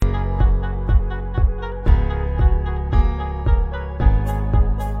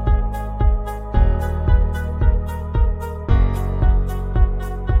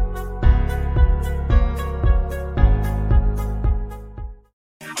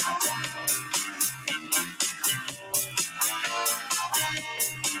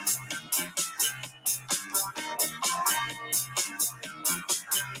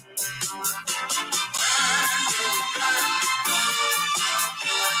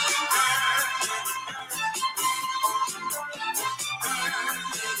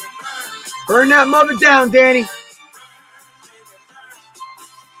Burn that mother down, Danny.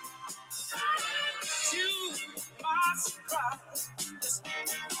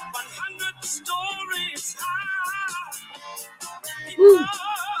 Woo.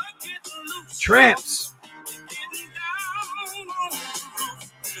 Tramps.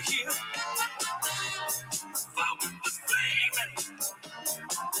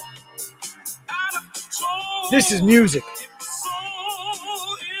 This is music.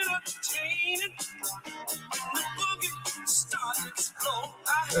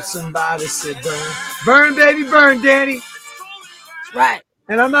 Let somebody say burn. Burn, baby, burn, Danny. Right.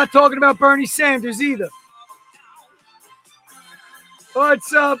 And I'm not talking about Bernie Sanders either.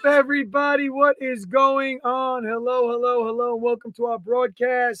 What's up, everybody? What is going on? Hello, hello, hello. Welcome to our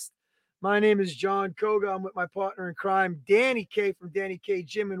broadcast. My name is John Koga. I'm with my partner in crime, Danny K from Danny K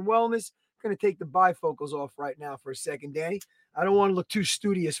Gym and Wellness. I'm going to take the bifocals off right now for a second, Danny. I don't want to look too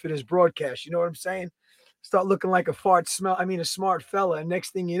studious for this broadcast. You know what I'm saying? Start looking like a smart fella. And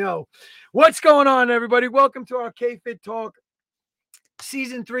next thing you know, what's going on, everybody? Welcome to our KFIT Talk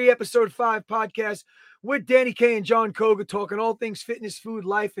Season 3, Episode 5 podcast with Danny K and John Koga, talking all things fitness, food,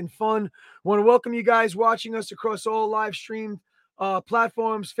 life, and fun. I want to welcome you guys watching us across all live streamed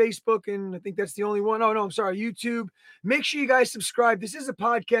platforms, Facebook, and I think that's the only one. Oh, no, I'm sorry, YouTube. Make sure you guys subscribe. This is a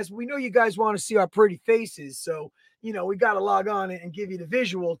podcast. We know you guys want to see our pretty faces, so, we got to log on and give you the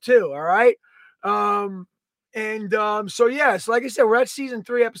visual too, all right? So like I said, we're at Season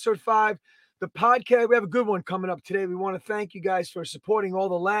 3, Episode 5. The podcast, we have a good one coming up today. We want to thank you guys for supporting all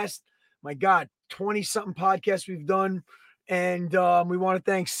the last, 20-something podcasts we've done. And we want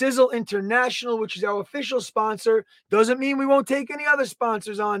to thank Sizzle International, which is our official sponsor. Doesn't mean we won't take any other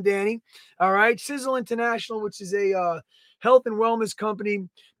sponsors on, Danny. All right. Sizzle International, which is a health and wellness company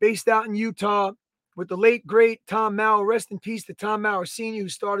based out in Utah with the late, great Tom Maurer. Rest in peace to Tom Maurer Sr., who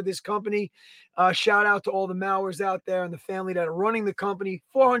started this company. Shout out to all the Maurers out there and the family that are running the company.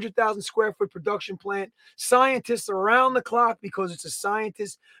 400,000 square foot production plant. Scientists around the clock because it's a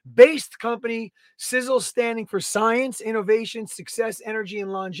scientist-based company. Sizzle standing for science, innovation, success, energy,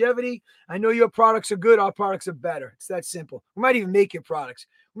 and longevity. I know your products are good. Our products are better. It's that simple. We might even make your products.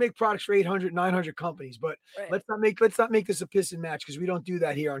 We make products for 800, 900 companies, but right. Let's not make this a piss and match because we don't do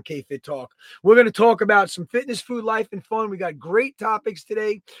that here on KFIT Talk. We're going to talk about some fitness, food, life, and fun. We got great topics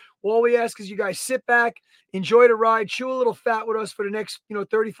today. All we ask is you guys sit back, enjoy the ride, chew a little fat with us for the next,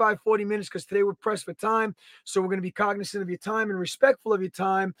 35, 40 minutes because today we're pressed for time. So we're going to be cognizant of your time and respectful of your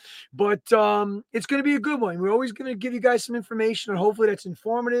time. But it's going to be a good one. We're always going to give you guys some information and hopefully that's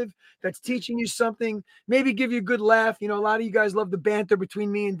informative, that's teaching you something, maybe give you a good laugh. A lot of you guys love the banter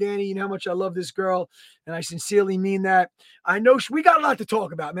between me and Danny. You know how much I love this girl, and I sincerely mean that. I know we got a lot to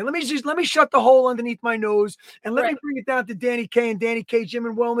talk about, man. Let me shut the hole underneath my nose and let me bring it down to Danny K and Danny K Gym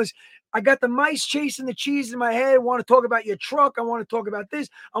and Wellness. I got the mice chasing the cheese in my head. I want to talk about your truck. I want to talk about this.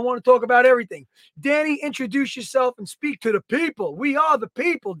 I want to talk about everything. Danny, introduce yourself and speak to the people. We are the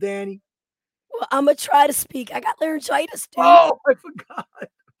people, Danny. Well, I'm going to try to speak. I got laryngitis, dude. Oh, I forgot.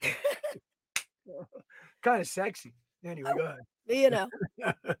 Kind of sexy. Anyway, go ahead.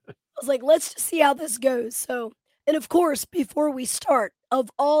 I was like, let's just see how this goes. So, and of course, before we start, of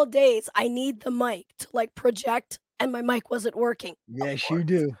all days, I need the mic to project, and my mic wasn't working. Yes, you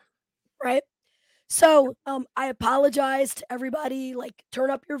do. Right? So, I apologize to everybody. Turn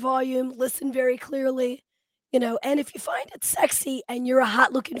up your volume, listen very clearly, and if you find it sexy and you're a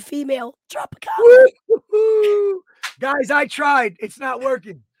hot-looking female, drop a comment. Woo-hoo-hoo. Guys, I tried. It's not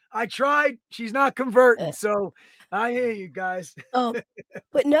working. I tried. She's not converting. So I hear you guys. But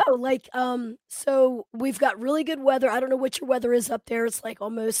no, so we've got really good weather. I don't know what your weather is up there. It's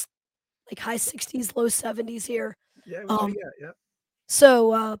almost high 60s, low 70s here. Yeah, yeah.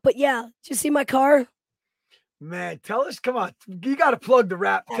 So, but yeah, did you see my car? Man, tell us, come on, you got to plug the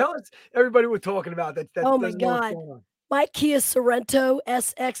rap. Tell us, everybody we're talking about. Oh my God. My Kia Sorento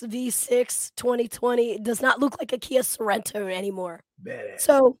SX V6 2020 does not look like a Kia Sorento anymore. Badass.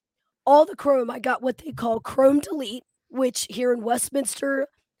 So all the chrome, I got what they call Chrome Delete, which here in Westminster,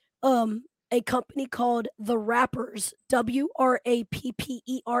 a company called The Wrappers, WRAPPERS.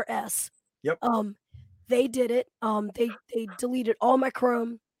 Yep. They did it. They deleted all my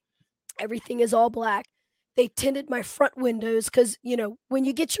chrome. Everything is all black. They tinted my front windows because, when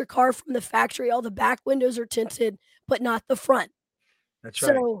you get your car from the factory, all the back windows are tinted, but not the front. That's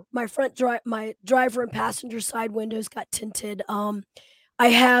right. So my my driver and passenger side windows got tinted. I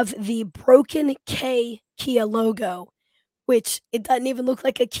have the broken K Kia logo, which it doesn't even look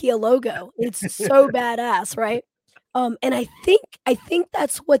like a Kia logo. It's so badass, right? And I think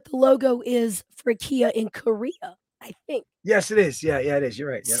that's what the logo is for Kia in Korea. I think. Yes, it is. Yeah, it is. You're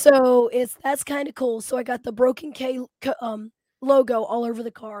right. Yep. So that's kind of cool. So I got the Broken K logo all over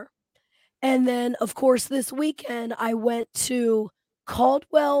the car. And then of course this weekend I went to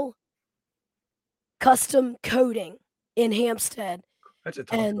Caldwell Custom Coating in Hampstead. That's a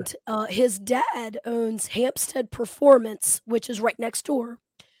tough one. And his dad owns Hampstead Performance, which is right next door.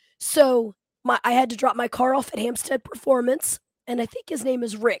 So I had to drop my car off at Hampstead Performance, and I think his name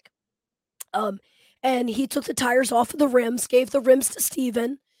is Rick. Um, and he took the tires off of the rims, gave the rims to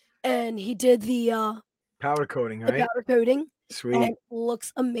Steven, and he did Powder coating, the right? powder coating, and Sweet. it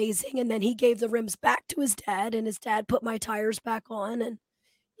looks amazing. And then he gave the rims back to his dad, and his dad put my tires back on, and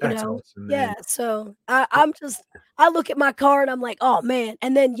That's awesome, man. yeah. So I look at my car and I'm like, oh man.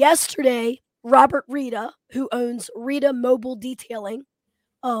 And then yesterday, Robert Rita, who owns Rita Mobile Detailing,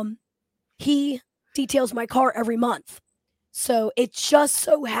 um, he details my car every month. So it just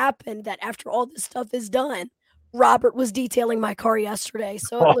so happened that after all this stuff is done, Robert was detailing my car yesterday.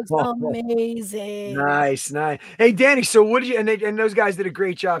 So it looks amazing. Nice, nice. Hey, Danny. So, what did you and those guys did a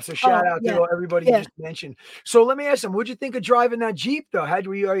great job. So, shout Oh, out yeah. to everybody you Yeah. just mentioned. So, let me ask them. What'd you think of driving that Jeep, though? Are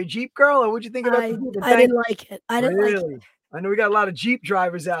you a Jeep girl, or what'd you think about the Jeep? And I didn't like it. I didn't like it. really, I know we got a lot of Jeep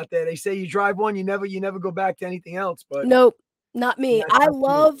drivers out there. They say you drive one, you never go back to anything else. But Nope, not me. that's I not for me.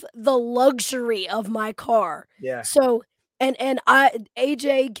 love the luxury of my car. Yeah, So and I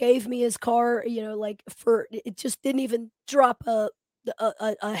AJ gave me his car, like for it just didn't even drop a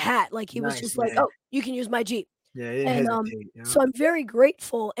hat. Like he was nice, just like, man. "Oh, you can use my Jeep." Yeah, I didn't And hesitate. Yeah, so I'm very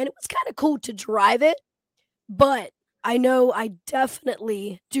grateful and it was kind of cool to drive it, but I know I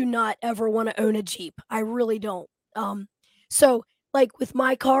definitely do not ever want to own a Jeep. I really don't. Um so like with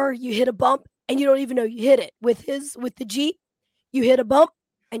my car, you hit a bump and you don't even know you hit it. With the Jeep, you hit a bump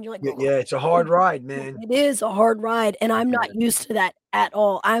and you're like, yeah. It's a hard ride, man. it is a hard ride, and I'm Yeah, not used to that at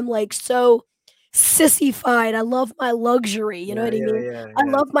all. I'm, like, so sissified. I love my luxury, you know yeah, what I yeah, mean? yeah, I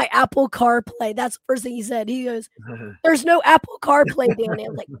yeah. love my Apple CarPlay. That's the first thing he said. He goes, "There's no Apple CarPlay, Danny."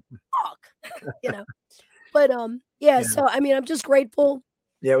 I'm like, "Fuck," you know? But, yeah, Yeah, so, I mean, I'm just grateful.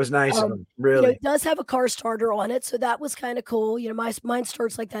 yeah. It was nice of them, It really. does have a car starter on it, so that was kinda cool. Mine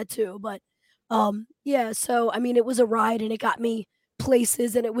starts like that too, but, yeah, so, I mean, it was a ride, and it got me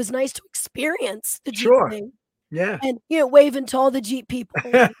places, and it was nice to experience the Jeep Sure. thing. Yeah. And, waving to all the Jeep people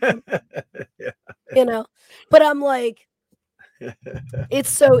Yeah. you know? But I'm like, it's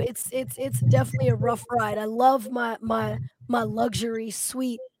so it's definitely a rough ride. I love my luxury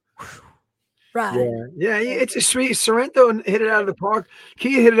suite ride. Yeah, yeah, So, it's a sweet Sorrento and hit it out of the park.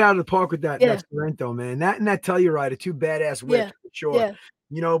 Kia hit it out of the park with that yeah, Sorrento, man. That and that Telluride are two badass yeah, whips for sure.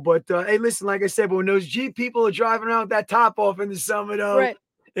 yeah, But hey, listen, like I said, but when those Jeep people are driving around with that top off in the summer, though, right,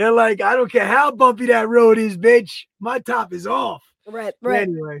 they're like, I don't care how bumpy that road is, bitch. My top is off. right, But right.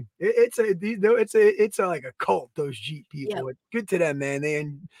 anyway, it's a like a cult. Those Jeep Yeah, people. It's good to them, man. They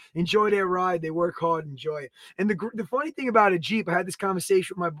enjoy their ride. They work hard, enjoy it. And the funny thing about a Jeep, I had this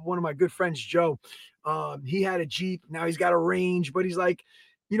conversation with one of my good friends, Joe. He had a Jeep. Now he's got a Range, but he's like,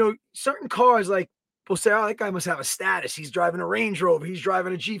 certain cars like people say, oh, that guy must have a status. He's driving a Range Rover. He's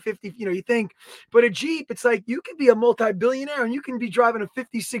driving a G50. You think, but a Jeep, it's like you can be a multi-billionaire and you can be driving a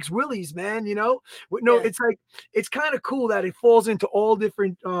 56 Willys, man. No, yeah, it's like it's kind of cool that it falls into all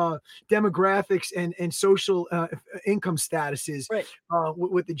different demographics and social income statuses right.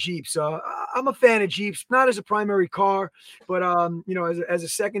 with the Jeeps. I'm a fan of Jeeps, not as a primary car, but as a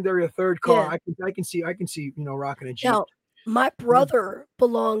secondary or third car, Yeah. I can see rocking a Jeep. Now, my Yeah. brother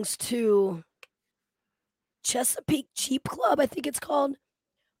belongs to Chesapeake Jeep Club, I think it's called.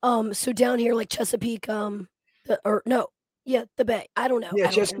 So down here, like Chesapeake, or no, yeah, the Bay. I don't know. Yeah,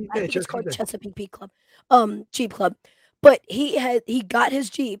 I don't know. Chesapeake I Bay, think it's Chesapeake called Bay. Chesapeake Peak Club, Jeep Club. But he got his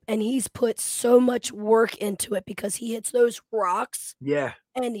Jeep and he's put so much work into it because he hits those rocks Yeah.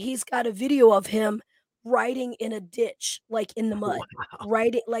 and he's got a video of him riding in a ditch, like in the mud, Wow.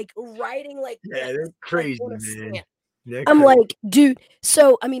 riding like Yeah, this, they're like crazy, on a man. slant. They're I'm crazy. like, dude.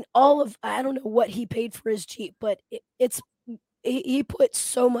 So I mean, I don't know what he paid for his Jeep, but he put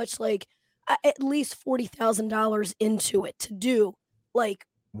so much, like, at least $40,000 into it to do, like,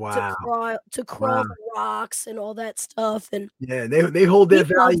 Wow. to crawl Wow. the rocks and all that stuff, and Yeah, they hold their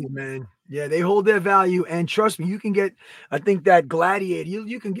he loves value, it. man. Yeah, they hold their value, and trust me, you can get. I think that Gladiator,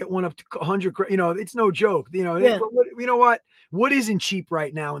 you can get one up to 100. It's no joke. Yeah, You know what? What isn't cheap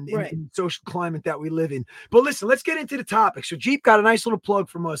right now right. in the social climate that we live in? But listen, let's get into the topic. So Jeep got a nice little plug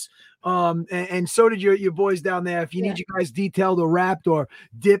from us, and so did your boys down there. If you Yeah. need you guys detailed or wrapped or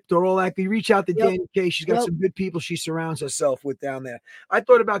dipped or all that, you reach out to Yep, Danny K. She's got yep. some good people she surrounds herself with down there. I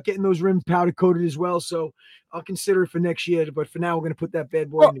thought about getting those rims powder coated as well, so I'll consider it for next year. But for now, we're gonna put that bad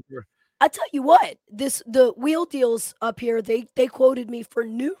boy in Well, the gear. I tell you what, the wheel deals up here, they quoted me for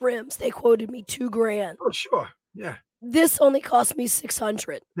new rims, they quoted me 2 grand. Oh, sure. Yeah. This only cost me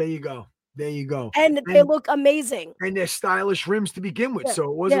 600, There you go. There you go. and they And look amazing. and they're stylish rims to begin with. Yeah,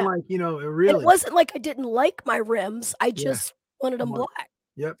 So it wasn't yeah, like, and it really. wasn't like I didn't like my rims, I Yeah. just wanted You them want black.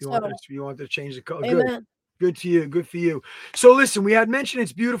 Yep, So, you wanted to change the color. Good. amen. Good to you. Good for you. So listen, we had mentioned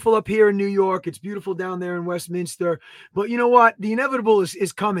it's beautiful up here in New York. It's beautiful down there in Westminster. But you know what? The inevitable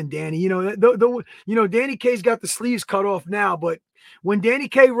is coming, Danny. Danny K's got the sleeves cut off now, but when Danny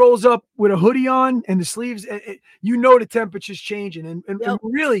K rolls up with a hoodie on and the sleeves, the temperature's changing. And Yep,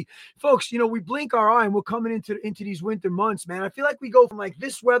 really, folks, we blink our eye and we're coming into these winter months, man. I feel like we go from like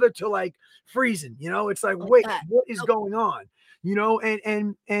this weather to like freezing. It's like, like wait, that. what is Yep, going on?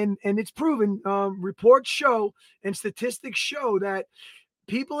 And it's proven. Reports show and statistics show that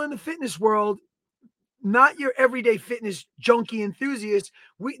people in the fitness world, not your everyday fitness junkie enthusiasts,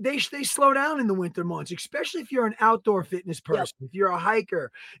 they slow down in the winter months, especially if you're an outdoor fitness yep, person, if you're a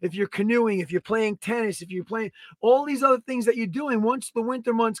hiker, if you're canoeing, if you're playing tennis, if you're playing all these other things that you're doing once the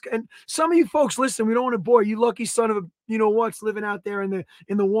winter months. And some of you folks, listen, we don't want to bore you, lucky son of a what's living out there in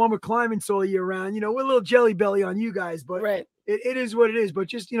the warmer climates all year round. We're a little jelly belly on you guys, but right. it is what it is. But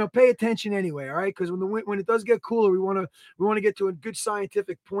just pay attention anyway, all right? Because when it does get cooler, we want to get to a good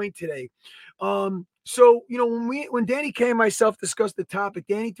scientific point today. So when Danny K and myself discussed the topic,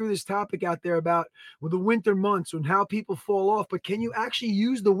 Danny threw this topic out there about the winter months and how people fall off. But can you actually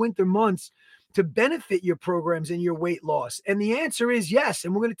use the winter months to benefit your programs and your weight loss? And the answer is yes.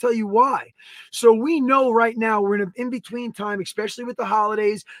 And we're going to tell you why. So we know right now we're in an in-between time, especially with the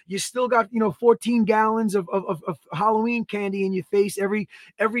holidays. You still got 14 gallons of Halloween candy in your face every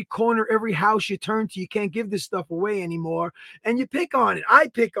corner, every house you turn to. You can't give this stuff away anymore. And you pick on it. I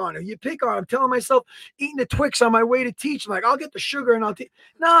pick on it. You pick on it. I'm telling myself, eating the Twix on my way to teach. I'm like, I'll get the sugar and I'll teach.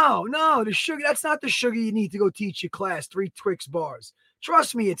 No, the sugar, that's not the sugar you need to go teach your class, 3 Twix bars.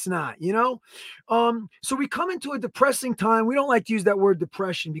 Trust me, it's not. So we come into a depressing time. We don't like to use that word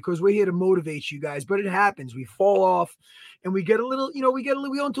depression because we're here to motivate you guys, but it happens. We fall off and we get a little, we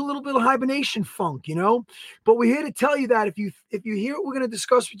go into a little bit of hibernation funk. But we're here to tell you that if you hear what we're going to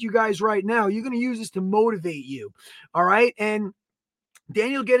discuss with you guys right now, you're going to use this to motivate you. All right. And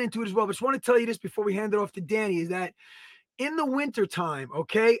Danny will get into it as well. But I just want to tell you this before we hand it off to Danny is that in the wintertime,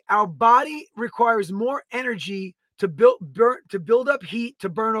 okay, our body requires more energy to build up heat to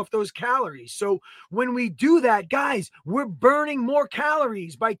burn off those calories. So when we do that, guys, we're burning more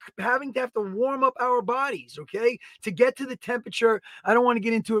calories by having to warm up our bodies, okay, to get to the temperature. I don't want to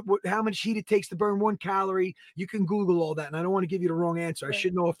get into it how much heat it takes to burn 1 calorie. You can Google all that, and I don't want to give you the wrong answer. I Right.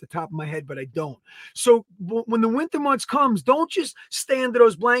 should know off the top of my head, but I don't. So when the winter months comes, don't just stay under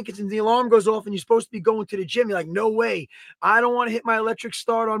those blankets and the alarm goes off and you're supposed to be going to the gym. You're like, no way. I don't want to hit my electric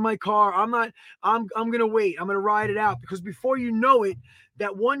start on my car. I'm gonna wait. I'm gonna ride it out because before you know it,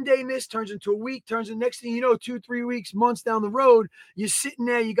 that one day miss turns into a week, turns the next thing you know, 2, 3 weeks, months down the road, you're sitting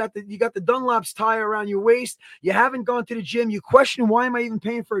there, you got the Dunlop's tire around your waist, you haven't gone to the gym, you question why am I even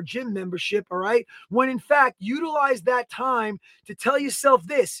paying for a gym membership, all right? When in fact, utilize that time to tell yourself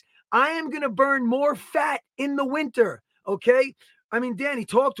this: I am gonna burn more fat in the winter, okay? I mean, Danny,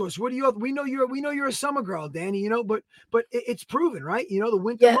 talk to us. What do you? We know you're a summer girl, Danny. But it's proven, right? The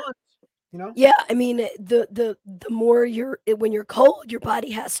winter Yeah. months. You know. Yeah, I mean, the more when you're cold, your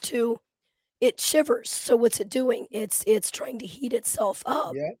body has to it shivers. So what's it doing? It's trying to heat itself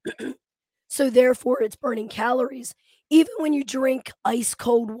up. Yeah. So therefore it's burning calories. Even when you drink ice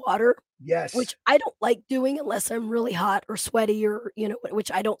cold water, which Yes. I don't like doing unless I'm really hot or sweaty or,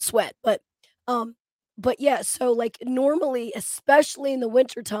 which I don't sweat, um but yeah, so like normally, especially in the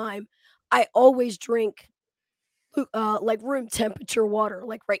wintertime, I always drink like room temperature water,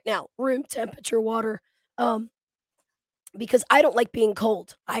 like right now, room temperature water. Um because I don't like being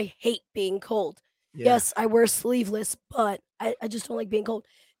cold. I hate being cold. Yeah. Yes, I wear sleeveless, but I just don't like being cold.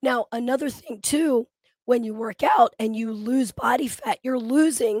 Now, another thing too, when you work out and you lose body fat, you're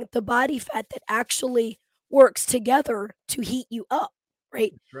losing the body fat that actually works together to heat you up,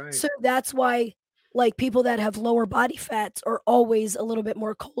 right? That's right. So that's why like people that have lower body fats are always a little bit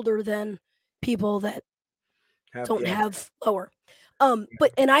more colder than people that don't Yeah. have lower.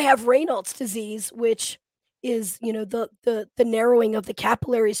 But and I have Raynaud's disease, which is, the narrowing of the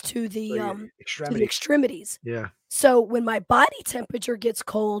capillaries So yeah, to the extremity. extremities. Yeah. So when my body temperature gets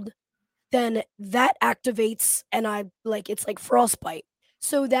cold, then that activates and it's like frostbite.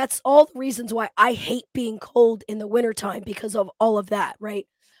 So that's all the reasons why I hate being cold in the wintertime because of all of that, right?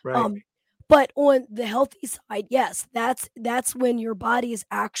 Right. Um, but on the healthy side, yes, that's when your body is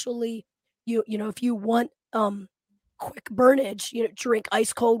actually if you want quick burnage, drink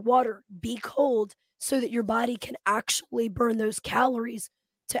ice cold water, be cold so that your body can actually burn those calories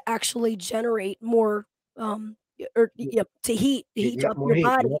to actually generate more, or to heat Yep, up more your heat.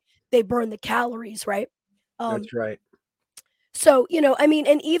 body. Yep, They burn the calories, right? Um, that's right. so, I mean,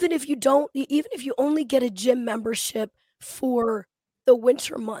 and even if you only get a gym membership for the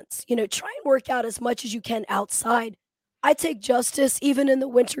winter months, try and work out as much as you can outside. I take Justice even in the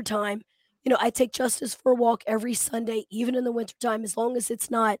wintertime. I take Justice for a walk every Sunday, even in the wintertime, as long as it's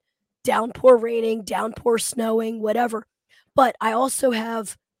not downpour raining, downpour snowing, whatever. But I also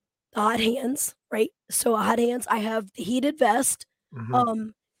have the hot hands, right? So hot hands, I have the heated vest, Hmm.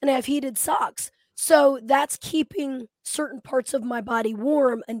 um, and I have heated socks. So that's keeping certain parts of my body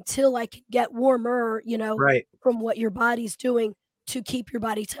warm until I can get warmer, Right, from what your body's doing to keep your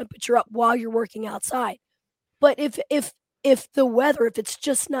body temperature up while you're working outside. But if the weather, if it's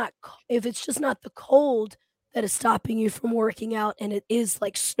just not the cold that is stopping you from working out and it is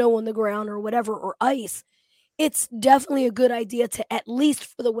like snow on the ground or whatever or ice, it's definitely a good idea to at least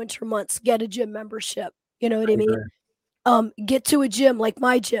for the winter months get a gym membership, you know what I I mean? agree. Get to a gym, like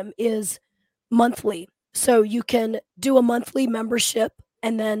my gym is monthly. So you can do a monthly membership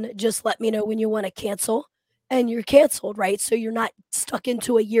and then just let me know when you wanna cancel, and you're canceled, right? So you're not stuck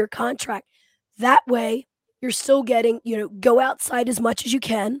into a year contract. That way, you're still getting, go outside as much as you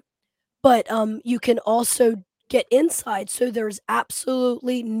can, but, you can also get inside, so there's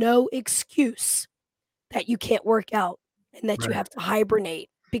absolutely no excuse that you can't work out and that you Right. have to hibernate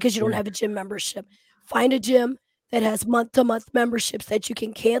because you don't Yeah. have a gym membership. Find a gym that has month-to-month memberships that you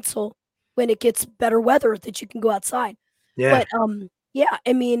can cancel when it gets better weather that you can go outside. Yeah. But, yeah,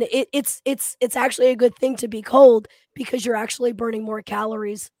 I mean, it's actually a good thing to be cold because you're actually burning more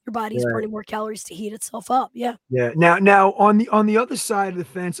calories. Your body's Right. burning more calories to heat itself up. Yeah. Yeah. Now on the other side of the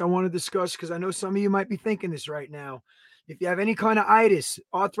fence, I want to discuss because I know some of you might be thinking this right now. If you have any kind of itis,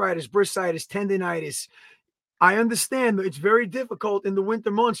 arthritis, bursitis, tendonitis, I understand that it's very difficult in the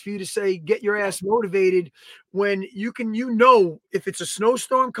winter months for you to say get your Yeah. ass motivated when if it's a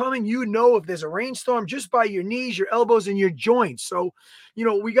snowstorm coming, if there's a rainstorm just by your knees, your elbows, and your joints. So,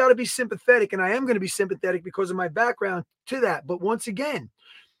 we got to be sympathetic, and I am going to be sympathetic because of my background to that. But once again,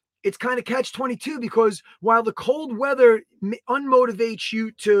 it's kind of catch 22 because while the cold weather unmotivates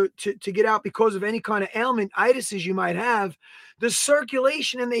you to get out because of any kind of ailment itises you might have, the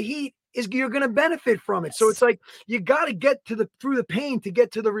circulation and the heat is you're going to benefit from it. So it's Yes. like you got to get to the through the pain to get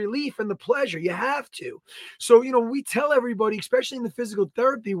to the relief and the pleasure. You have to. So we tell everybody, especially in the physical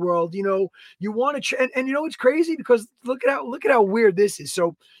therapy world, you want to and it's crazy because look at how weird this is.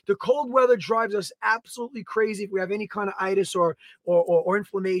 So the cold weather drives us absolutely crazy if we have any kind of itis or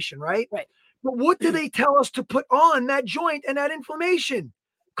inflammation, right? Right. But what do they tell us to put on that joint and that inflammation?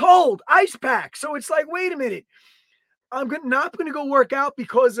 Cold ice pack. So it's like, wait a minute. Not going to go work out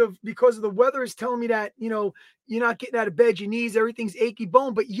because of the weather is telling me that you're not getting out of bed, your knees, everything's achy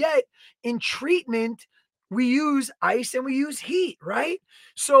bone. But yet in treatment, we use ice and we use heat, right?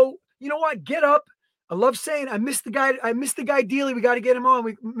 So you know what? Get up. I love saying I missed the guy. I missed the guy Dealey. We got to get him on.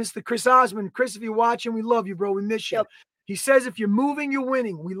 We missed the Chris Osmond. Chris, if you're watching, we love you, bro. We miss you. Yep. He says, if you're moving, you're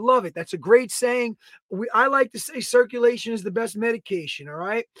winning. We love it. That's a great saying. I like to say circulation is the best medication. All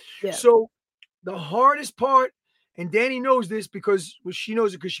right. Yeah. So the hardest part, and Dani knows this because she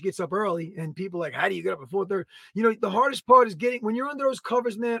knows it because she gets up early, and people are like, how do you get up at 4:30? The hardest part is getting when you're under those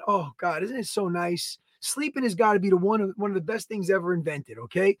covers, man. Oh God, isn't it so nice? Sleeping has got to be one of the best things ever invented.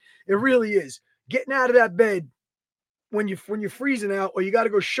 Okay, it really is. Getting out of that bed when you're freezing out, or you got to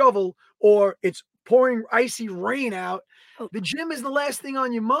go shovel, or it's pouring icy rain out. Oh, The gym is the last thing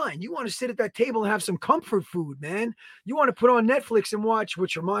on your mind. You want to sit at that table and have some comfort food, man. You want to put on Netflix and watch,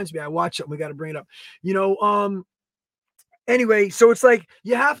 which reminds me, I watched something. We got to bring it up. Anyway, so it's like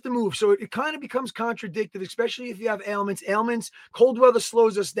you have to move. So it kind of becomes contradictory, especially if you have ailments. Cold weather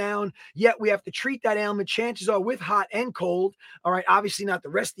slows us down, yet we have to treat that ailment. Chances are with hot and cold. All right. Obviously, not the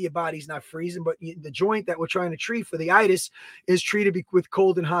rest of your body's not freezing, but the joint that we're trying to treat for the itis is treated with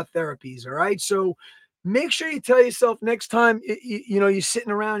cold and hot therapies. All right. So make sure you tell yourself next time you're sitting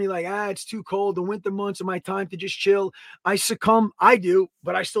around, you're like, it's too cold, the winter months are my time to just chill. I succumb. I do,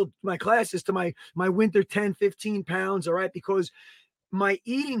 but I still my classes to my winter 10-15 pounds. All right, because my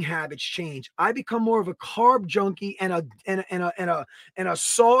eating habits change. I become more of a carb junkie and a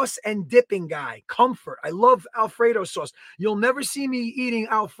sauce and dipping guy. Comfort. I love Alfredo sauce. You'll never see me eating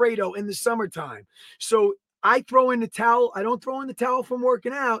Alfredo in the summertime. So I throw in the towel. I don't throw in the towel from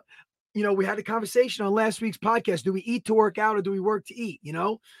working out. We had a conversation on last week's podcast. Do we eat to work out or do we work to eat?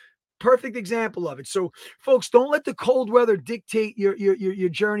 perfect example of it. So, folks, don't let the cold weather dictate your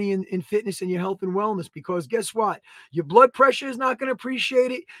journey in fitness and your health and wellness, because guess what? Your blood pressure is not going to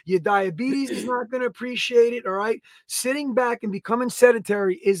appreciate it. Your diabetes is not going to appreciate it. All right. Sitting back and becoming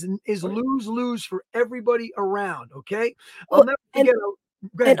sedentary is lose for everybody around. Okay. I'll Well, never forget.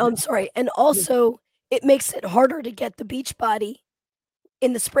 Go and ahead. I'm sorry, and also it makes it harder to get the beach body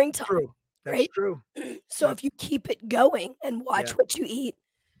in the springtime, True. That's right? true. So if you keep it going and Yeah. watch what you eat,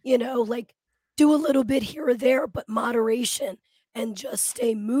 like do a little bit here or there, but moderation and just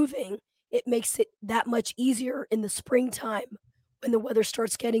stay moving, it makes it that much easier in the springtime when the weather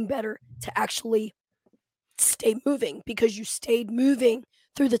starts getting better to actually stay moving because you stayed moving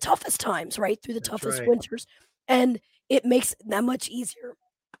through the toughest times, right? Through the That's toughest right. winters. And it makes it that much easier.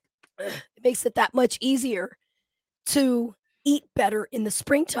 It makes it that much easier to eat better in the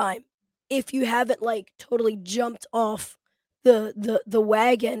springtime if you haven't like totally jumped off the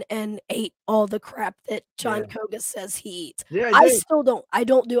wagon and ate all the crap that Yeah. John Koga says he eats. Yeah. I I did. still don't. I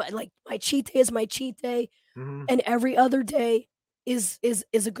don't do it. Like my cheat day is my cheat day, Hmm. and every other day is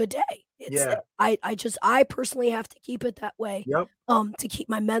a good day. It's Yeah. I personally have to keep it that way, Yep. to keep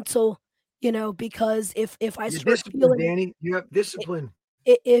my mental, because if I You're start disciplined, feeling Danny. You have discipline.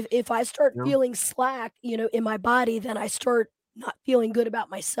 if I start You know. feeling slack, in my body, then I start not feeling good about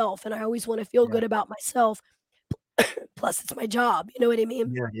myself, and I always wanna feel Yeah. good about myself, plus it's my job, you know what I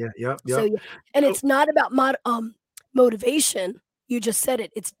mean? Yeah. Yeah. Yep. So, Yep. yeah, and So it's not about motivation, you just said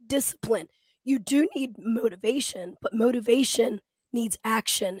it, it's discipline. You do need motivation, but motivation needs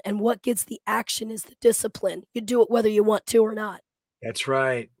action, and what gets the action is the discipline. You do it whether you want to or not. that's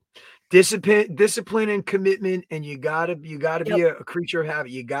right. Discipline and commitment, and you gotta be Yep. a creature of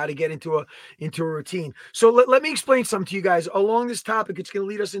habit. You got to get into a routine. So let me explain something to you guys along this topic. It's going to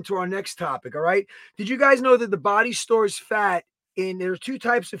lead us into our next topic. All right. Did you guys know that the body stores fat? There are two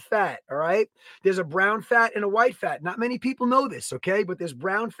types of fat. All right. There's a brown fat and a white fat. Not many people know this. Okay. But there's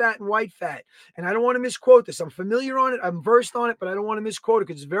brown fat and white fat. And I don't want to misquote this. I'm familiar on it. I'm versed on it, but I don't want to misquote it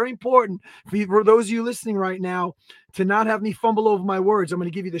because it's very important for those of you listening right now to not have me fumble over my words. I'm going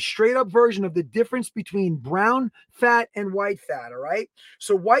to give you the straight up version of the difference between brown fat and white fat. All right.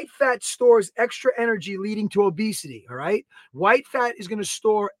 So white fat stores extra energy leading to obesity. All right. White fat is going to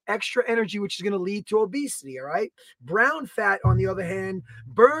store extra energy, which is going to lead to obesity. All right. Brown fat, on the other hand,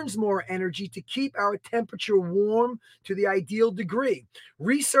 burns more energy to keep our temperature warm to the ideal degree.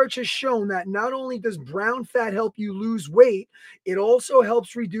 Research has shown that not only does brown fat help you lose weight, it also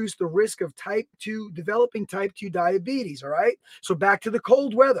helps reduce the risk of developing type 2 diabetes. All right. So back to the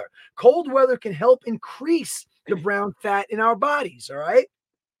cold weather. Cold weather can help increase the brown fat in our bodies. All right.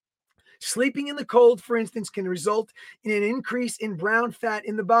 Sleeping in the cold, for instance, can result in an increase in brown fat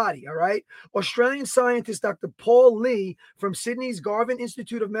in the body. All right. Australian scientist Dr. Paul Lee from Sydney's Garvan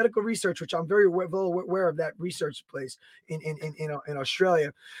Institute of Medical Research, which I'm very well aware of that research place in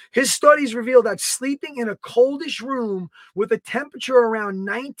Australia. His studies reveal that sleeping in a coldish room with a temperature around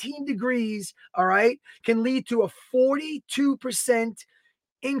 19 degrees, all right, can lead to a 42%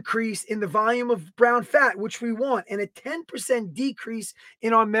 increase in the volume of brown fat, which we want, and a 10% decrease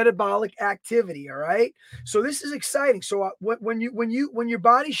in our metabolic activity. All right. So this is exciting. So when your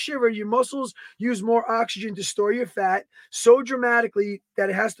body shivers, your muscles use more oxygen to store your fat so dramatically that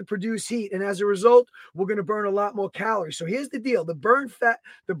it has to produce heat. And as a result, we're going to burn a lot more calories. So here's the deal. The brown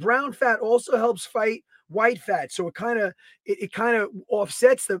fat also helps fight white fat. So it kind of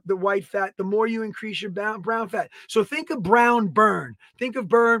offsets the white fat the more you increase your brown fat. So think of brown burn. Think of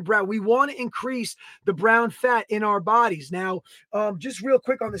brown. We want to increase the brown fat in our bodies. Now, just real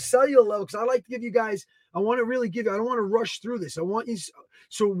quick on the cellular level, because I like to give you guys, I want to really give you, I don't want to rush through this. I want you,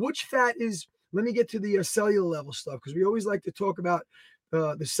 so which fat is, let me get to the cellular level stuff, because we always like to talk about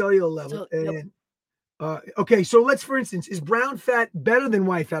the cellular level. So, yep. And okay, so let's, for instance, is brown fat better than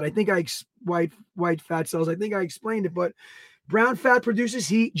white fat? I think white fat cells. I think I explained it, but brown fat produces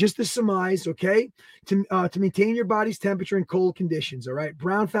heat, just to surmise, okay, to maintain your body's temperature in cold conditions. All right,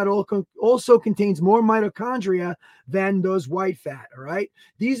 brown fat also contains more mitochondria than does white fat. All right,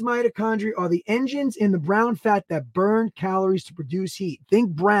 these mitochondria are the engines in the brown fat that burn calories to produce heat. Think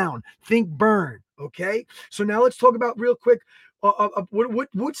brown, think burn. Okay, so now let's talk about real quick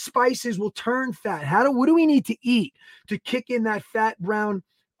what spices will turn fat? What do we need to eat to kick in that fat brown?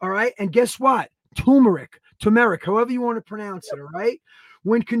 All right. And guess what? Turmeric, however you want to pronounce it. All right.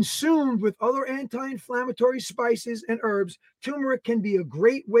 When consumed with other anti-inflammatory spices and herbs, turmeric can be a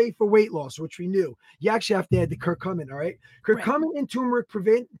great way for weight loss, which we knew. You actually have to add the curcumin. All right. Right. Curcumin and turmeric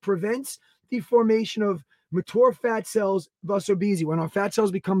prevents the formation of Mature fat cells thus obesity. When our fat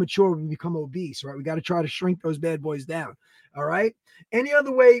cells become mature, we become obese, right? We got to try to shrink those bad boys down. All right. Any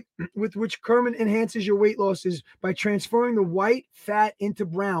other way with which Kerman enhances your weight loss is by transferring the white fat into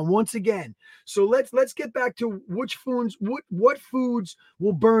brown. Once again, so let's get back to which foods what foods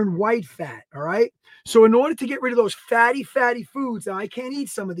will burn white fat. All right. So in order to get rid of those fatty foods, now I can't eat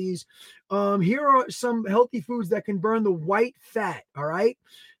some of these. Here are some healthy foods that can burn the white fat. All right.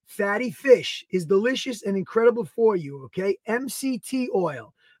 Fatty fish is delicious and incredible for you. Okay. MCT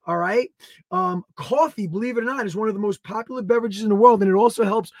oil. All right. Coffee, believe it or not, is one of the most popular beverages in the world, and it also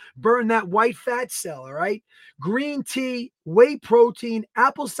helps burn that white fat cell. All right. Green tea, whey protein,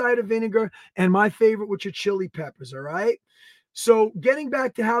 apple cider vinegar, and my favorite, which are chili peppers. All right. So, getting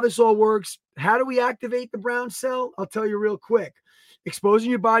back to how this all works, how do we activate the brown cell? I'll tell you real quick. Exposing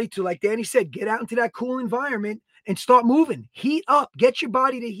your body to, like Danny said, get out into that cool environment and start moving. Heat up. Get your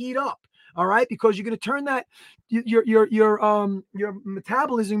body to heat up. All right, because you're going to turn that your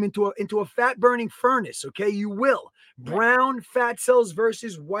metabolism into a fat burning furnace. Okay, you will. Brown fat cells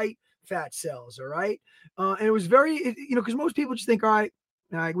versus white fat cells. All right, and it was very because most people just think, all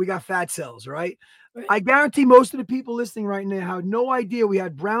right, we got fat cells. All right. I guarantee most of the people listening right now had no idea we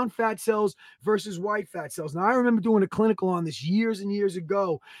had brown fat cells versus white fat cells. Now, I remember doing a clinical on this years and years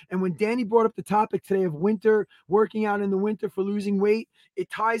ago. And when Danny brought up the topic today of winter, working out in the winter for losing weight, it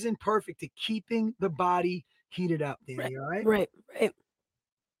ties in perfect to keeping the body heated up, Danny. All right. Right.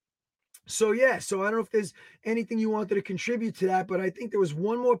 So, yeah. So, I don't know if there's anything you wanted to contribute to that, but I think there was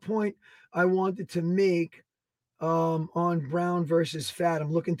one more point I wanted to make on brown versus fat.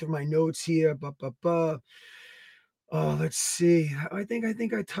 I'm looking through my notes here. Let's see. I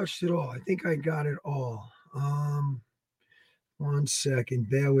think I touched it all. I think I got it all. 1 second.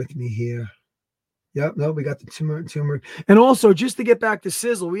 Bear with me here. Yep, no, we got the tumor. And also, just to get back to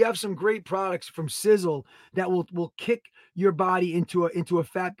Sizzle, we have some great products from Sizzle that will kick your body into a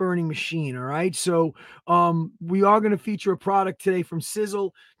fat burning machine. All right. So we are going to feature a product today from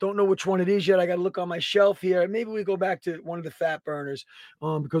Sizzle. Don't know which one it is yet. I got to look on my shelf here. Maybe we go back to one of the fat burners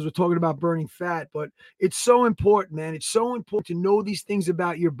because we're talking about burning fat. But it's so important, man. It's so important to know these things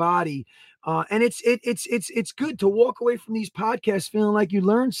about your body. And it's good to walk away from these podcasts feeling like you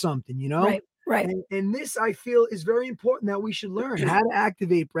learned something, Right. And this, I feel, is very important that we should learn how to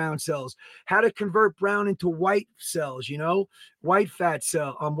activate brown cells, how to convert brown into white cells, white fat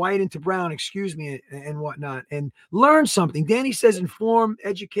cell, white into brown, excuse me, and whatnot, and learn something. Danny says inform,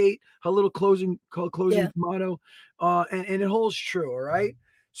 educate, her little closing motto, and it holds true, all right?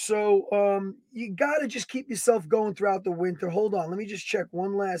 So you got to just keep yourself going throughout the winter. Hold on. Let me just check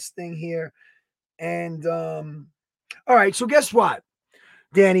one last thing here. And all right, so guess what,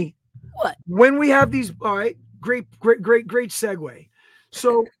 Danny? What? When we have these, all right, great segue.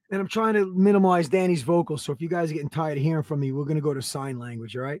 So, and I'm trying to minimize Danny's vocals. So if you guys are getting tired of hearing from me, we're going to go to sign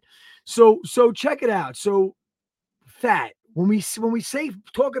language. All right. So check it out. So fat, when we say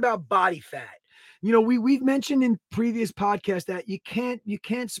talk about body fat, we've mentioned in previous podcasts that you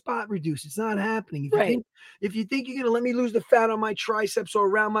can't spot reduce. It's not happening. If you think you're going to let me lose the fat on my triceps or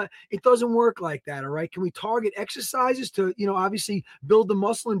around it doesn't work like that. All right. Can we target exercises to, obviously build the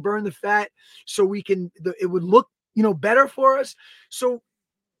muscle and burn the fat so it would look, better for us. So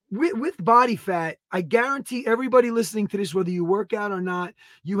with body fat, I guarantee everybody listening to this, whether you work out or not,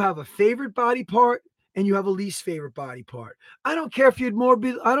 you have a favorite body part and you have a least favorite body part. I don't care if you're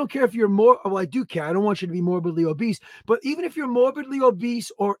morbid. I don't care if you're well, I do care. I don't want you to be morbidly obese, but even if you're morbidly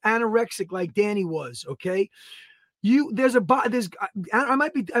obese or anorexic like Danny was, okay, I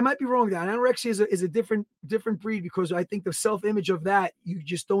might be wrong there. Anorexia is a different breed because I think the self-image of that, you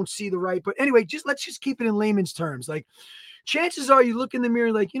just don't see the right. But anyway, let's just keep it in layman's terms. Like, chances are you look in the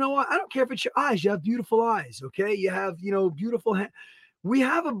mirror like, you know what? I don't care if it's your eyes. You have beautiful eyes. Okay. You have, beautiful we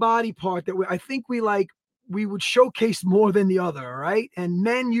have a body part that I think we would showcase more than the other. All right. And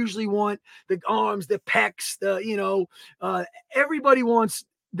men usually want the arms, the pecs, everybody wants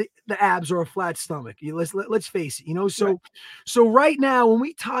the abs or a flat stomach. Let's face it, so right now, when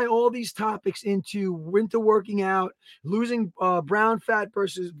we tie all these topics into winter working out, losing brown fat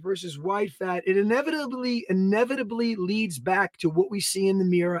versus white fat, it inevitably leads back to what we see in the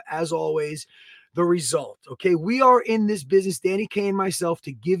mirror, as always, the result. Okay. We are in this business, Danny K and myself,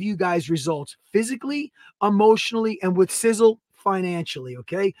 to give you guys results physically, emotionally, and with Sizzle, financially.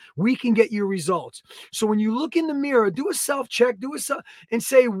 Okay. We can get you results. So when you look in the mirror, do a self-check, and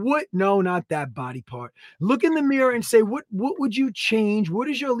say, no, not that body part. Look in the mirror and say, what would you change? What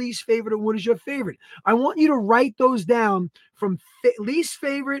is your least favorite and what is your favorite? I want you to write those down from least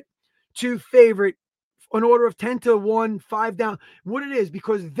favorite to favorite an order of 10 to 1, 5 down, what it is,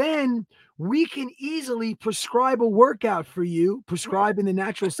 because then we can easily prescribe a workout for you, prescribe in the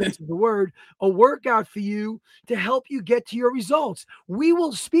natural sense of the word, a workout for you to help you get to your results. We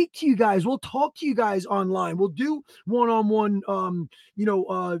will speak to you guys. We'll talk to you guys online. We'll do one-on-one,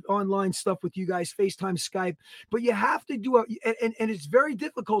 online stuff with you guys, FaceTime, Skype. But you have to do and it's very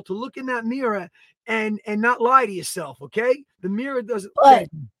difficult to look in that mirror and not lie to yourself. Okay, the mirror doesn't. But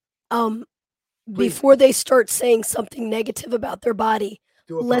Please before they start saying something negative about their body,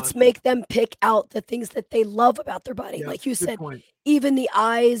 do a let's positive. make them pick out the things that they love about their body. Yeah, Like you good said, point. even the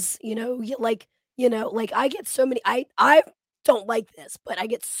eyes, like I get so many I don't like this, but I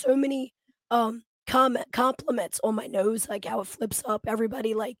get so many compliments on my nose, like how it flips up.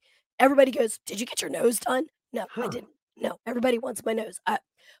 Everybody goes, "Did you get your nose done?" No, I Huh? didn't. No, everybody wants my nose.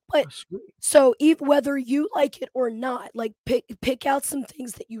 But Oh, sweet. so even whether you like it or not, like pick out some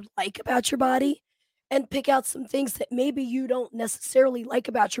things that you like about your body and pick out some things that maybe you don't necessarily like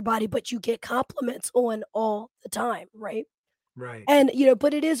about your body, but you get compliments on all the time, right? Right. And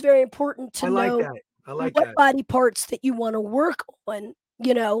but it is very important to I like know that. I like what that. body parts that you want to work on,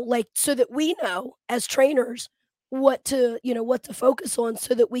 like so that we know as trainers what to focus on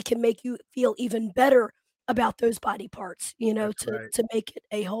so that we can make you feel even better about those body parts, That's to right. make it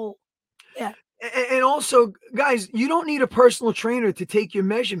a whole. Yeah. And also, guys, you don't need a personal trainer to take your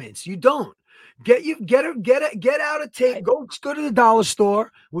measurements. You don't. Get out a tape. Right. Go to the dollar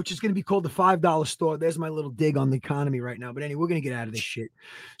store, which is going to be called the $5 store. There's my little dig on the economy right now. But anyway, we're going to get out of this shit.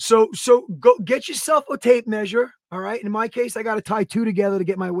 So go get yourself a tape measure. All right. In my case, I got to tie two together to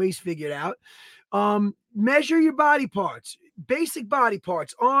get my waist figured out. Measure your body parts, basic body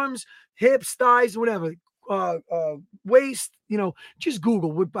parts, arms, hips, thighs, whatever. Waist, just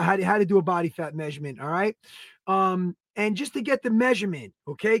Google how to do a body fat measurement. All right. And just to get the measurement,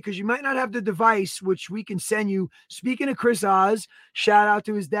 okay, because you might not have the device, which we can send you. Speaking of Chris Oz, shout out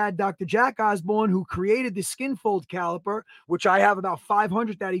to his dad, Dr. Jack Osborne, who created the skin fold caliper, which I have about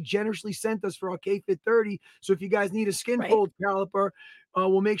 500 that he generously sent us for our KFIT 30. So if you guys need a skin Right. fold caliper,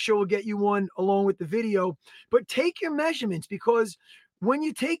 we'll make sure we'll get you one along with the video. But take your measurements, because when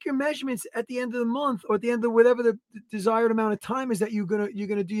you take your measurements at the end of the month or at the end of whatever the desired amount of time is that you're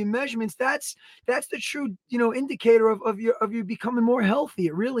gonna do your measurements, that's the true indicator of you becoming more healthy.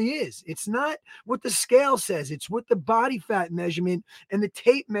 It really is. It's not what the scale says, it's what the body fat measurement and the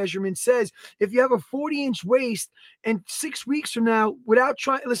tape measurement says. If you have a 40-inch waist and 6 weeks from now, without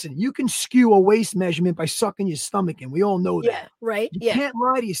trying, listen, you can skew a waist measurement by sucking your stomach in. We all know that. Yeah. Right. You Yeah. can't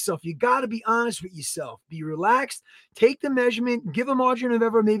lie to yourself. You got to be honest with yourself. Be relaxed. Take the measurement. Give a margin of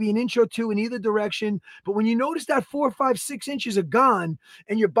error, maybe an inch or two in either direction. But when you notice that 4, 5, 6 inches are gone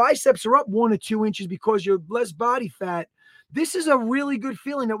and your biceps are up 1 or 2 inches because you're less body fat, this is a really good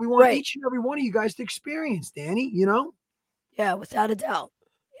feeling that we want Right. each and every one of you guys to experience, Danny. Yeah. Without a doubt.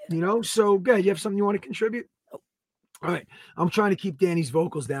 So good. You have something you want to contribute? Oh, All right. I'm trying to keep Danny's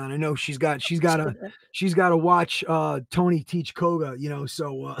vocals down. I know she's got so to watch Tony teach Koga,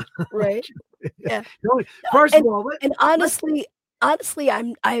 right. Yeah. No, first of all, and let honestly,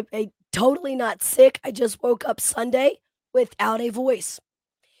 I'm totally not sick. I just woke up Sunday without a voice.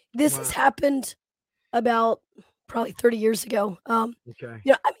 This has wow. happened about probably 30 years ago. Okay.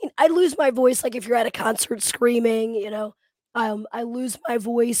 I mean, I lose my voice like if you're at a concert screaming, I lose my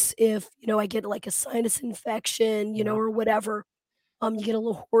voice if, I get like a sinus infection, Yeah. or whatever. You get a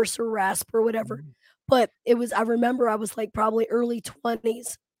little hoarse or rasp or whatever. Mhm. But I remember I was like probably early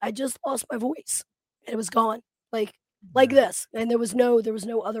 20s. I just lost my voice and it was gone. Like Yeah. this. And there was no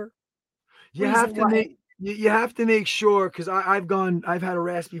other You have reason to why. make sure, because I've had a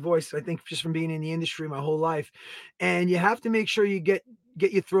raspy voice, I think, just from being in the industry my whole life. And you have to make sure you get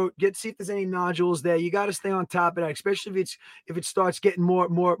your throat, see if there's any nodules there. You got to stay on top of that, especially if it starts getting Right.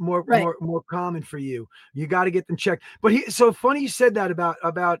 more common for you. You got to get them checked. But so funny you said that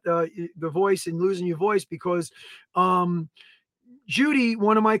about the voice and losing your voice, because Judy,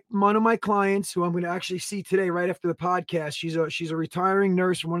 one of my clients, who I'm going to actually see today right after the podcast. She's a retiring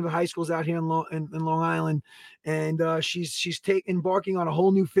nurse from one of the high schools out here in Long Island, and she's embarking on a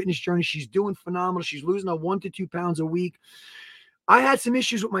whole new fitness journey. She's doing phenomenal. She's losing 1 to 2 pounds a week. I had some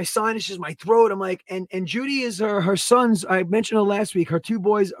issues with my sinuses, my throat. I'm like, and Judy is her sons. I mentioned her last week. Her two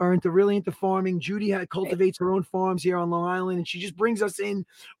boys are really into farming. Judy Right. cultivates her own farms here on Long Island, and she just brings us in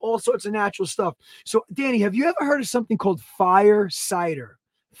all sorts of natural stuff. So, Danny, have you ever heard of something called fire cider?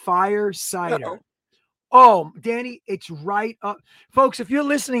 Fire cider. No. Oh, Danny, it's right up. Folks, if you're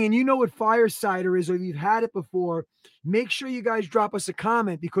listening and you know what fire cider is, or you've had it before, make sure you guys drop us a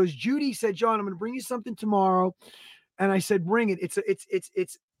comment, because Judy said, John, I'm going to bring you something tomorrow. And I said, bring it.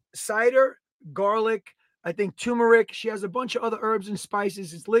 It's cider, garlic, I think turmeric. She has a bunch of other herbs and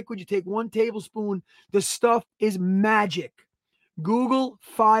spices. It's liquid. You take 1 tablespoon. The stuff is magic. Google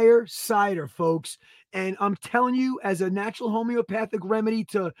fire cider, folks. And I'm telling you, as a natural homeopathic remedy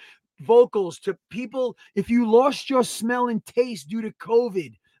to vocals, to people, if you lost your smell and taste due to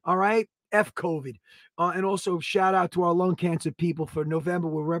COVID, all right, F COVID. And also shout out to our lung cancer people for November.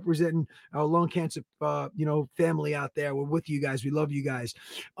 We're representing our lung cancer, family out there. We're with you guys. We love you guys.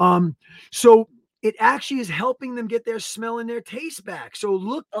 So it actually is helping them get their smell and their taste back. So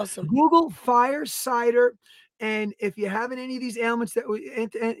look, Awesome. Google fire cider. And if you're having any of these ailments that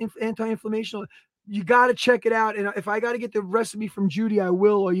anti-inflammation, you got to check it out. And if I got to get the recipe from Judy, I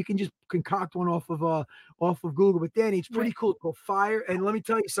will, or you can just concoct one off of Google. But Danny, it's pretty Right. cool. It's called fire. And let me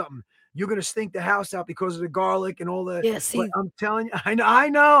tell you something. You're gonna stink the house out because of the garlic and all the. Yeah, But see, I'm telling you, I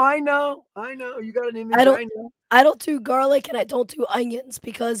know. You got an I image. don't I know. I don't do garlic and I don't do onions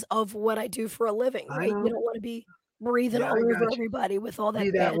because of what I do for a living, I right? You know. don't wanna be breathing Yeah, all I got over you. everybody with all Be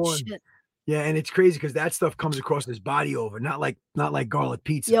that that bad one. shit. Yeah, and it's crazy because that stuff comes across this body over, not like garlic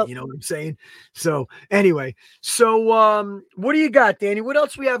pizza. Yep. You know what I'm saying? So anyway, what do you got, Danny? What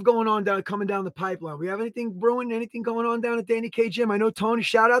else we have going on coming down the pipeline? We have anything brewing? Anything going on down at Danny K Gym? I know Tony.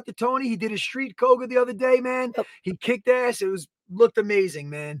 Shout out to Tony. He did a street Koga the other day, man. Yep. He kicked ass. It was looked amazing,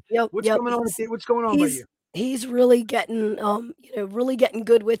 man. Yep, What's yep, going on? What's going on by you? he's really getting, really getting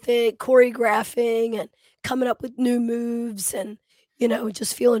good with it, choreographing and coming up with new moves and,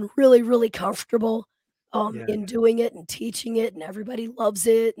 just feeling really, really comfortable, Yeah, in doing it and teaching it, and everybody loves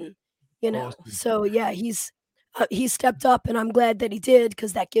it, and, awesome. so yeah, he stepped up, and I'm glad that he did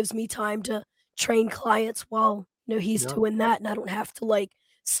because that gives me time to train clients while, he's Yeah, doing that, and I don't have to, like,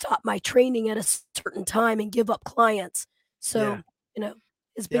 stop my training at a certain time and give up clients. yeah. So, you know,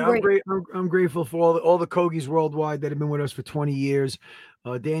 it's been Yeah, I'm great. great. I'm grateful for all the Kogies worldwide that have been with us for 20 years.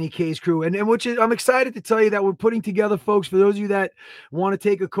 Danny K's crew, and which is I'm excited to tell you that we're putting together, folks. For those of you that want to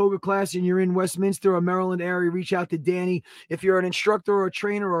take a Koga class and you're in Westminster or Maryland area, reach out to Danny. If you're an instructor or a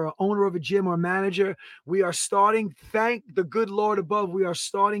trainer or an owner of a gym or manager, we are starting. Thank the good Lord above, we are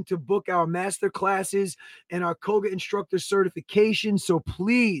starting to book our master classes and our Koga instructor certification. So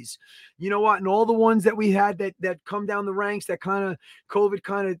please, you know what? And all the ones that we had that come down the ranks that kind of COVID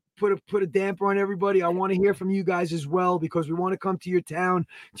kind of put a damper on everybody. I want to hear from you guys as well because we want to come to your town,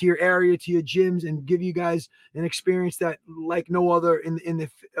 to your area, to your gyms, and give you guys an experience that like no other in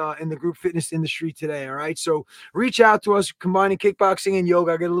the group fitness industry today. All right, so reach out to us, combining kickboxing and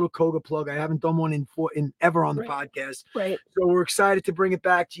yoga. I got a little Koga plug. I haven't done one in ever on the Right, podcast, right. so we're excited to bring it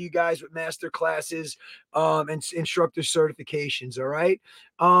back to you guys with master classes and instructor certifications. All right.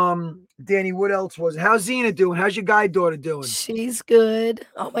 Danny, what else was it? How's Zena doing? How's your guide daughter doing? She's good.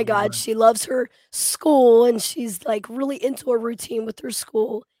 Oh my All god, right. she loves her school, and she's, like, really into a routine with her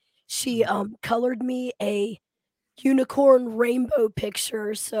school. She, colored me a unicorn rainbow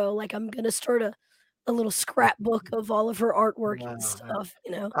picture, so, like, I'm gonna start a little scrapbook of all of her artwork and Wow. stuff.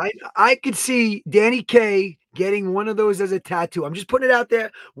 I could see Danny K getting one of those as a tattoo. I'm just putting it out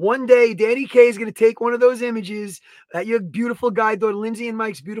there. One day, Danny K is going to take one of those images that your beautiful guy daughter, Lindsay and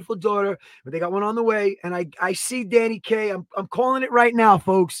Mike's beautiful daughter, but they got one on the way. And I see Danny K. I'm calling it right now,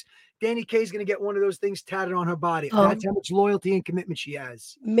 folks. Danny K is going to get one of those things tatted on her body. That's Um, how much loyalty and commitment she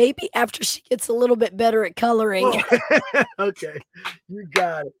has. maybe after she gets a little bit better at coloring. Oh, okay. You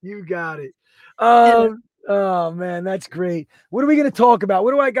got it. You got it. And, Oh man, that's great. What are we gonna talk about?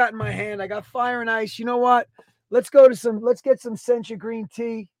 What do I got in my hand? I got fire and ice. You know what? Let's get some Sencha green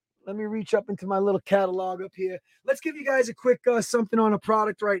tea. Let me reach up into my little catalog up here. Let's give you guys a quick something on a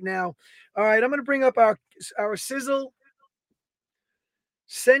product right now. All right, I'm gonna bring up our sizzle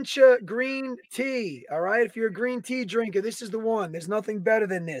Sencha green tea. All right. If you're a green tea drinker, this is the one. There's nothing better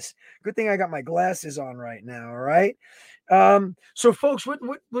than this. Good thing I got my glasses on right now. All right. So folks,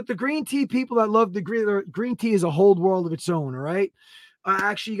 with the green tea people that love the green tea is a whole world of its own. All right.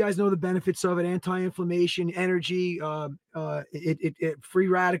 Actually, you guys know the benefits of it: anti-inflammation, energy, free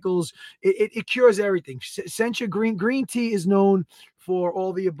radicals. It cures everything. Sencha green tea is known for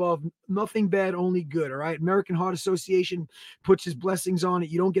all the above. Nothing bad, only good. All right. American Heart Association puts his blessings on it.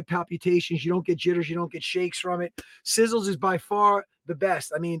 You don't get palpitations, you don't get jitters, you don't get shakes from it. Sizzles is by far the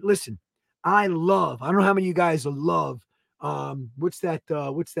best. I mean, listen, I don't know how many of you guys love what's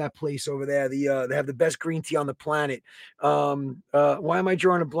that place over there? They have the best green tea on the planet. Why am I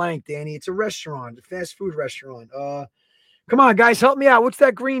drawing a blank, Danny? It's a restaurant, a fast food restaurant. Come on, guys, help me out. What's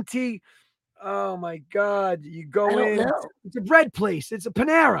that green tea? Oh my God. You I go don't in, know. it's a bread place. It's a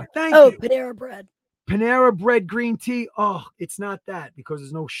Panera. Thank Oh, you. Panera Bread. Panera bread green tea. Oh, it's not that because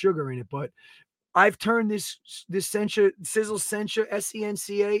there's no sugar in it, but I've turned this Sencha Sizzle Sencha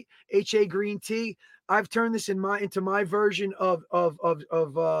SENCAHA green tea. I've turned this into my version of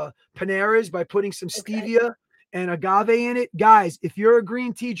Panera's by putting some Okay. stevia and agave in it. Guys, if you're a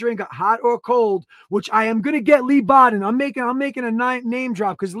green tea drinker, hot or cold, which I am gonna get Lee Bodden. I'm making a name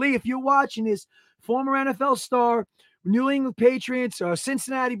drop because Lee, if you're watching this, former NFL star, New England Patriots,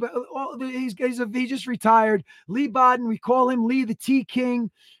 Cincinnati, but he just retired. Lee Bodden, we call him Lee the Tea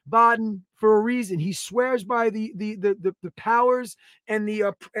King Bodden for a reason. He swears by the powers and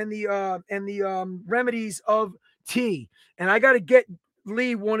the remedies of tea. And I got to get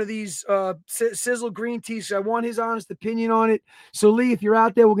Lee one of these sizzle green teas. So I want his honest opinion on it. So Lee, if you're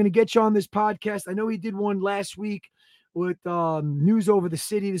out there, we're going to get you on this podcast. I know he did one last week with News Over the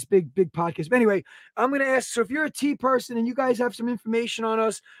City, this big podcast. But anyway, I'm going to ask, so if you're a tea person and you guys have some information on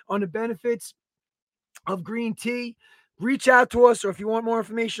us on the benefits of green tea, reach out to us. Or if you want more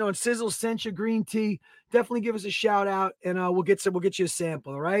information on Sizzle Sencha green tea, definitely give us a shout out, and we'll get you a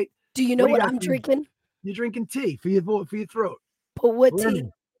sample. All right. Do you know What do you what got I'm for me? drinking? You're drinking tea for your throat. But what tea?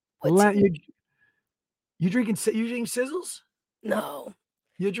 Lemon. What tea? You drinking Sizzles? No.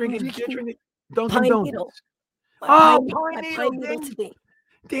 You're I'm drinking drinking Dunkin' pine needle. Donuts. My Oh, pine pine my needle, pine needle Danny. tea.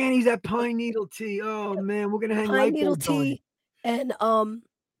 Danny's that pine needle tea. Oh man, we're gonna hang Pine light needle bulbs on it. tea and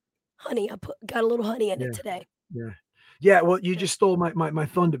honey. Got a little honey in it Yeah, today. yeah. Yeah, well, you just stole my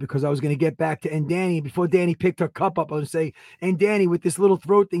thunder because I was going to get back to, and Danny, before Danny picked her cup up, I was say, and Danny, with this little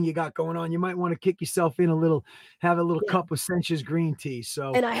throat thing you got going on, you might want to kick yourself in a little, have a little Yeah. cup of Sencha's green tea.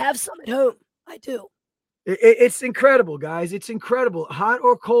 So And I have some at home. I do. it's incredible, guys. It's incredible. Hot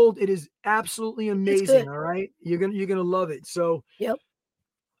or cold, it is absolutely It's amazing. good. All right. You're gonna love it. So Yep.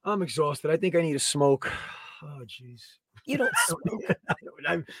 I'm exhausted. I think I need a smoke. Oh, jeez. You don't smoke.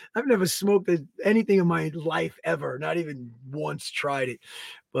 I've never smoked anything in my life ever, not even once tried it,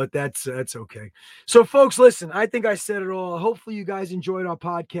 but that's okay. So, folks, listen, I think I said it all. Hopefully, you guys enjoyed our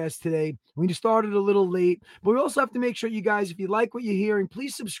podcast today. We started a little late, but we also have to make sure you guys, if you like what you're hearing,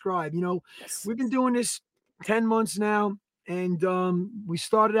 please subscribe. Yes. We've been doing this 10 months now. And we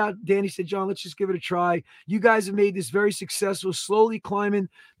started out, Danny said, John, let's just give it a try. You guys have made this very successful, slowly climbing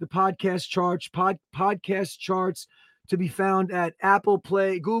the podcast charts to be found at Apple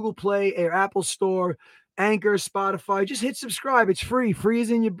Play, Google Play, or Apple Store, Anchor, Spotify. Just hit subscribe. It's free. Free is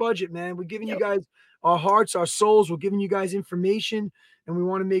in your budget, man. We're giving you Yep. guys our hearts, our souls. We're giving you guys information, and we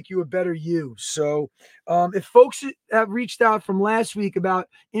want to make you a better you. So if folks have reached out from last week about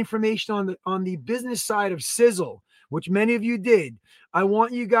information on the business side of Sizzle, which many of you did, I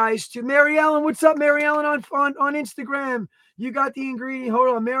want you guys to, Mary Ellen, what's up, Mary Ellen on Instagram? You got the ingredient. Hold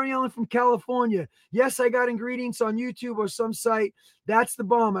on, Mary Ellen from California. Yes, I got ingredients on YouTube or some site. That's the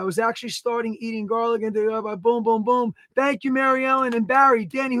bomb. I was actually starting eating garlic and boom, boom, boom. Thank you, Mary Ellen. And Barry.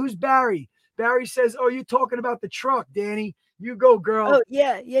 Danny, who's Barry? Barry says, oh, you're talking about the truck, Danny. You go, girl. Oh,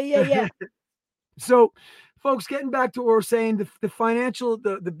 yeah. So, folks, getting back to what we're saying, the financial,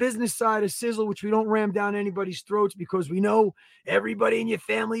 the business side of Sizzle, which we don't ram down anybody's throats because we know everybody in your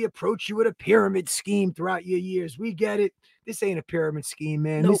family approach you with a pyramid scheme throughout your years. We get it. This ain't a pyramid scheme,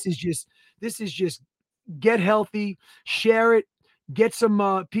 man. Nope. This is just get healthy, share it, get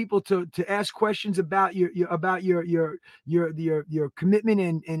some people to ask questions about your commitment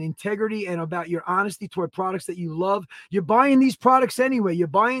and integrity, and about your honesty toward products that you love. You're buying these products anyway. You're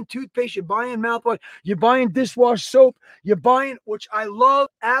buying toothpaste, you're buying mouthwash, you're buying dishwash soap, you're buying, which I love,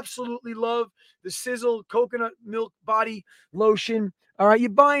 absolutely love, the Sizzle coconut milk body lotion. All right,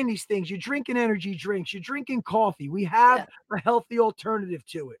 you're buying these things. You're drinking energy drinks. You're drinking coffee. We have a healthy alternative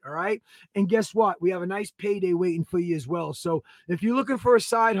to it. All right. And guess what? We have a nice payday waiting for you as well. So if you're looking for a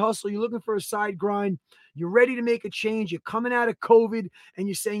side hustle, you're looking for a side grind, you're ready to make a change, you're coming out of COVID and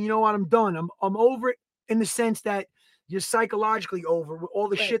you're saying, you know what, I'm done. I'm over it, in the sense that you're psychologically over with all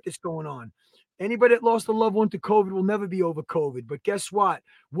the shit that's going on. Anybody that lost a loved one to COVID will never be over COVID. But guess what?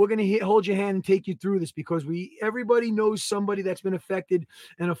 We're going to hold your hand and take you through this, because everybody knows somebody that's been affected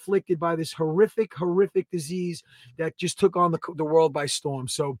and afflicted by this horrific disease that just took on the world by storm.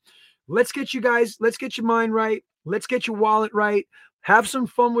 So let's get your mind right. Let's get your wallet right. Have some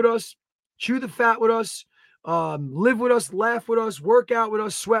fun with us. Chew the fat with us. Live with us. Laugh with us. Work out with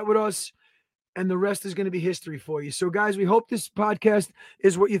us. Sweat with us. And the rest is going to be history for you. So, guys, we hope this podcast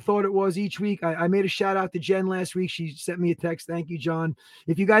is what you thought it was each week. I made a shout out to Jen last week. She sent me a text. Thank you, John.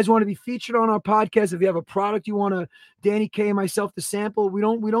 If you guys want to be featured on our podcast, if you have a product you want Danny K and myself to sample, we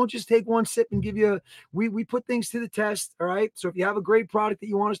don't just take one sip and give you. We put things to the test. All right. So if you have a great product that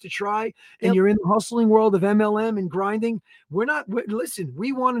you want us to try, and you're in the hustling world of MLM and grinding, listen,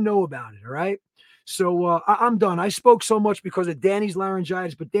 we want to know about it. All right. So I'm done. I spoke so much because of Danny's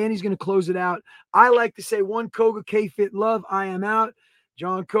laryngitis, but Danny's going to close it out. I like to say one Koga KFIT love. I am out.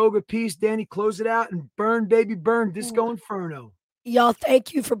 John Koga, peace. Danny, close it out and burn, baby, burn. Disco Inferno. Y'all,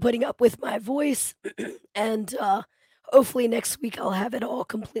 thank you for putting up with my voice, and hopefully next week I'll have it all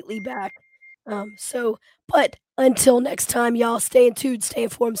completely back. But until next time, y'all, stay in tune, stay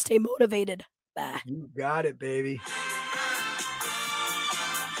informed, stay motivated. Bye. You got it, baby.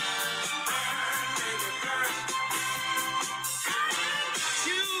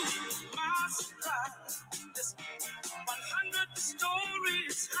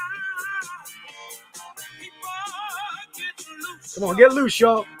 Come on, get loose,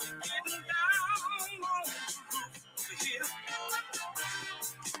 y'all.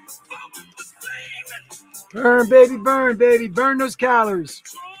 Burn, baby, burn, baby. Burn those calories.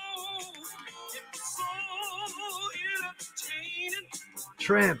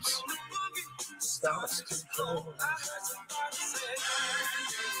 Tramps.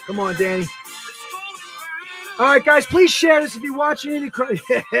 Come on, Danny. All right, guys, please share this if you're watching any.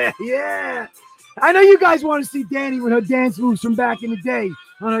 Yeah. I know you guys want to see Danny with her dance moves from back in the day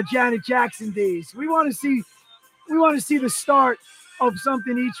on her Janet Jackson days. We want to see the start of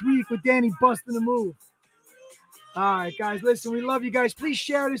something each week with Danny busting a move. All right, guys, listen, we love you guys. Please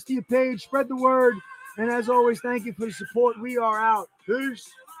share this to your page, spread the word. And as always, thank you for the support. We are out. Peace.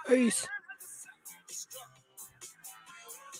 Peace.